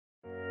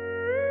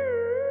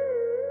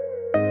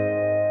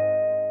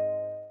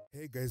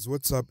Guys,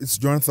 what's up? It's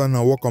Jonathan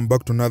and welcome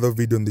back to another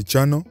video on the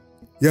channel.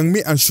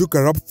 Yunxi and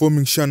Shuka rap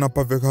forming Chen a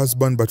perfect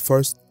husband, but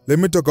first, let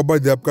me talk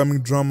about the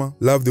upcoming drama,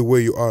 Love the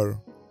Way You Are.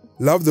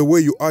 Love the Way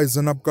You Are is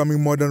an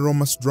upcoming modern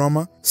romance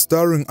drama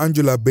starring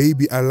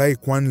Angelababy and Lai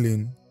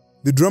Kuanlin.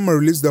 The drama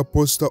released their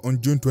poster on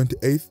June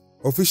 28th,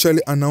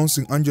 officially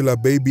announcing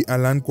Angelababy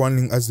and Lai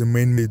Kuanlin as the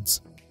main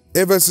leads.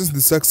 Ever since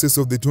the success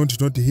of the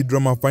 2020 hit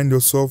drama Find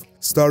Yourself,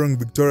 starring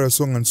Victoria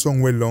Song and Song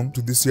Weilong,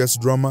 to this year's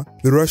drama,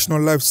 The Rational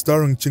Life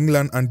starring Cheng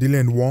and Darren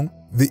and Wang,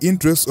 the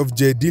interest of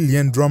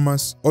Liying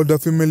dramas, older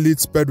female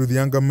leads paired with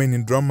younger men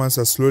in dramas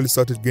has slowly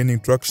started gaining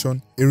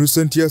traction in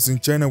recent years in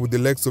China with the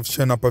likes of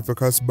Chen a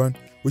perfect husband,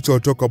 which I'll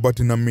talk about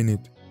in a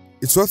minute.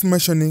 It's worth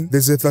mentioning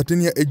there's a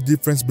 13-year age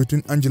difference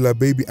between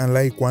Angelababy and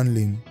Lai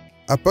Guanlin.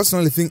 I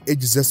personally think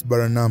age is just but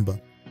a number.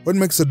 What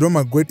makes a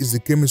drama great is the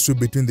chemistry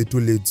between the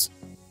two leads.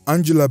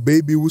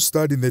 Angelababy, who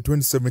starred in the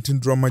 2017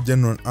 drama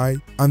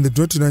Nuan, and the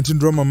 2019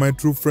 drama My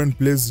True Friend,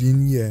 plays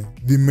Yizhe,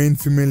 the main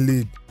female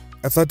lead,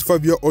 a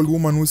 35-year-old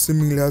woman who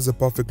seemingly has a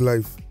perfect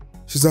life.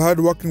 She's a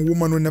hard-working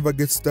woman who never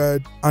gets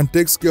tired and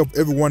takes care of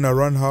everyone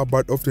around her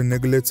but often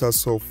neglects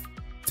herself.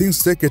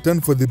 Things take a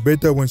turn for the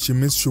better when she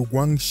meets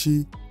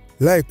Yunxi.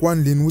 Lai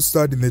Guanlin, who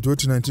starred in the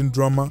 2019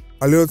 drama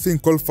A Little Thing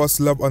Called First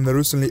Love and the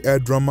recently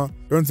aired drama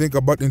Don't Think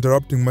About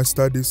Interrupting My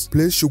Studies,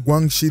 plays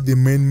Yunxi, the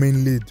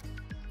main lead.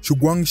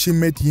 Yunxi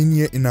met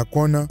Yizhe in a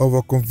corner of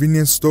a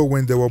convenience store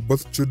when they were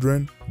both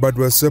children, but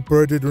were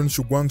separated when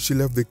Yunxi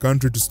left the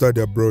country to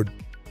study abroad.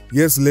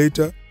 Years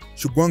later,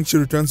 Yunxi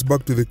returns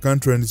back to the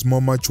country and is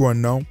more mature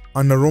now,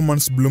 and a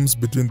romance blooms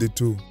between the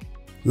two.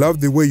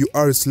 Love the Way You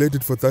Are is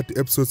slated for 30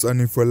 episodes,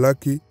 and if we're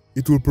lucky,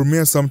 it will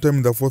premiere sometime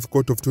in the fourth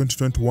quarter of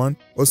 2021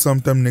 or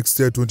sometime next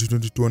year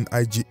 2022 on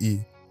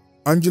IGE.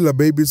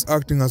 Angelababy's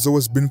acting has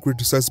always been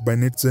criticized by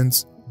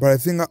netizens, but I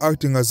think her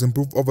acting has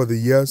improved over the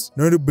years,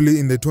 notably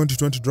in the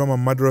 2020 drama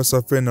Murderous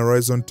Affair in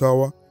Horizon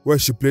Tower, where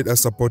she played a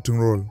supporting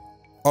role.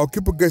 I'll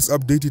keep you guys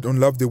updated on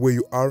Love the Way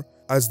You Are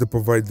as they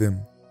provide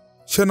them.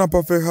 Chen a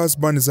Perfect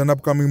Husband is an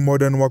upcoming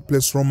modern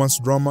workplace romance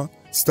drama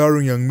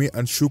starring Yunxi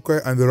and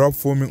Shuka and the rap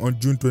forming on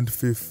June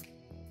 25th.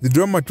 The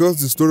drama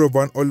tells the story of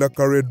an older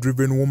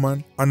career-driven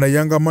woman and a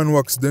younger man who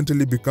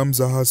accidentally becomes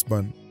her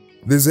husband.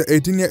 There's an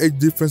 18-year age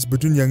difference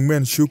between Yunxi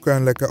and Shuka,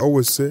 and like I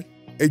always say,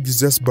 age is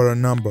just but a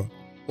number.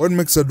 What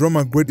makes a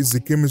drama great is the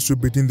chemistry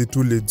between the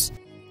two leads.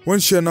 When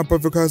Chen a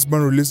Perfect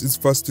Husband released its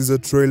first teaser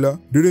trailer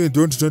during the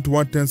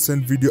 2021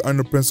 Tencent video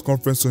annual press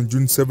conference on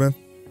June 7th,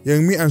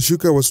 Yunxi and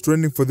Shuka was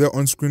trending for their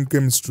on-screen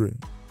chemistry.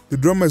 The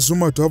drama is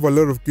rumored to have a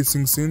lot of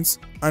kissing scenes,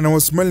 and I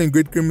was smelling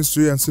great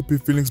chemistry and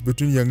sippy feelings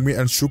between Yunxi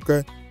and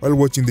Shuka while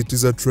watching the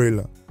teaser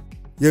trailer.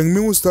 Yunxi,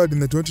 who starred in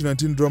the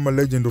 2019 drama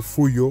Legend of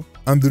Fuyo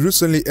and the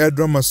recently aired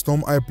drama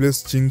Storm I,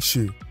 plays Cheng,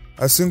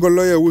 a single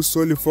lawyer who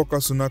solely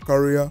focuses on her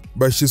career,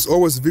 but she's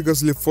always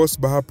vigorously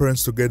forced by her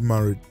parents to get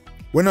married.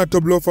 When her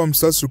top law firm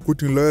starts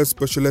recruiting lawyers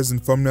specialized in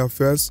family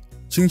affairs,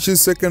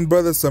 Cheng's second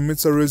brother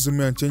submits her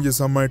resume and changes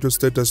her marital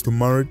status to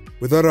married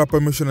without her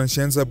permission, and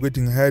she ends up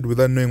getting hired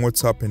without knowing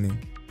what's happening.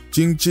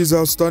 Cheng's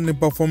outstanding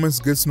performance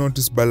gets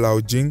noticed by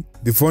Laojing,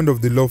 the founder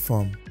of the law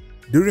firm.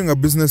 During a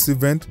business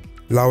event,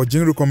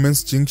 Laojing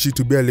recommends Cheng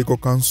to be a legal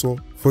counsel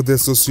for the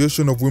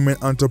Association of Women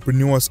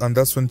Entrepreneurs, and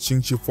that's when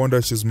Cheng found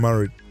out she's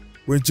married.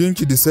 When Cheng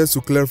decides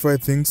to clarify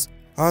things,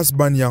 her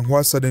husband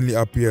Yang suddenly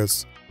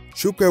appears.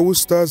 Shuka, who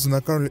stars in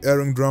the currently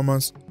airing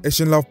dramas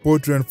Asian Love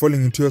Poetry and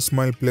Falling Into Your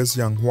Smile, plays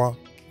Yang,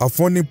 a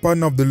founding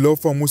partner of the law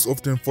firm who's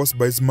often forced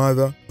by his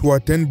mother to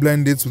attend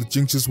blind dates with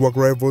Cheng's work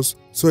rivals,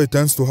 so he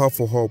turns to her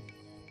for help.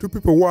 Two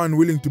people who are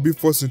unwilling to be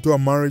forced into a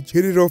marriage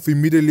hit it off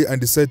immediately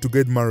and decide to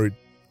get married.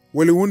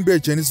 Well, it won't be a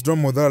Chinese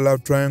drama without a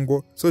love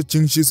triangle, so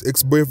Cheng's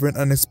ex-boyfriend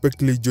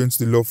unexpectedly joins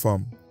the law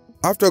firm.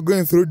 After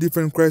going through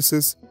different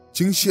crises,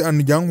 Cheng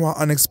and Yang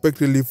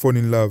unexpectedly fall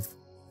in love.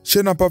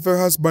 Chen a Perfect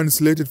Husband is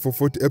slated for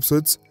 40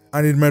 episodes,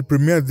 and it might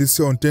premiere this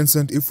year on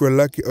Tencent if we're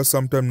lucky, or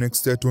sometime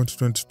next year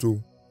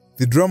 2022.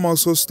 The drama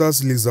also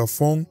stars Lisa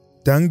Fong,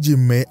 Tang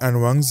Jimei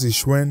and Wang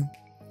Zixuan.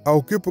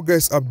 I'll keep you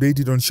guys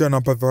updated on Chen a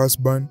Perfect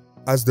Husband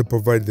as they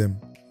provide them.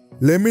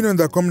 Let me know in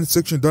the comment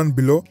section down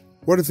below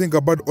what you think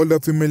about older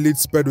female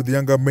leads paired with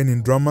younger men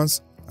in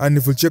dramas, and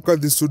if you check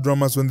out these two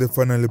dramas when they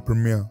finally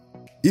premiere.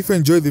 If you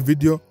enjoyed the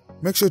video,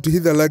 make sure to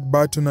hit the like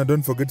button and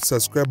don't forget to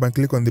subscribe and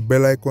click on the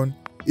bell icon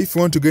if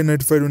you want to get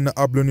notified when I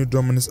upload new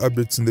drama news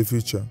updates in the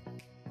future.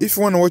 If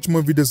you want to watch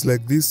more videos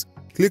like this,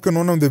 click on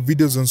one of the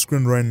videos on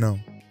screen right now.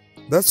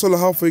 That's all I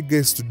have for you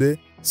guys today.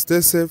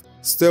 Stay safe,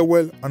 stay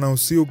well, and I'll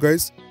see you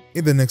guys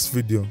in the next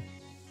video.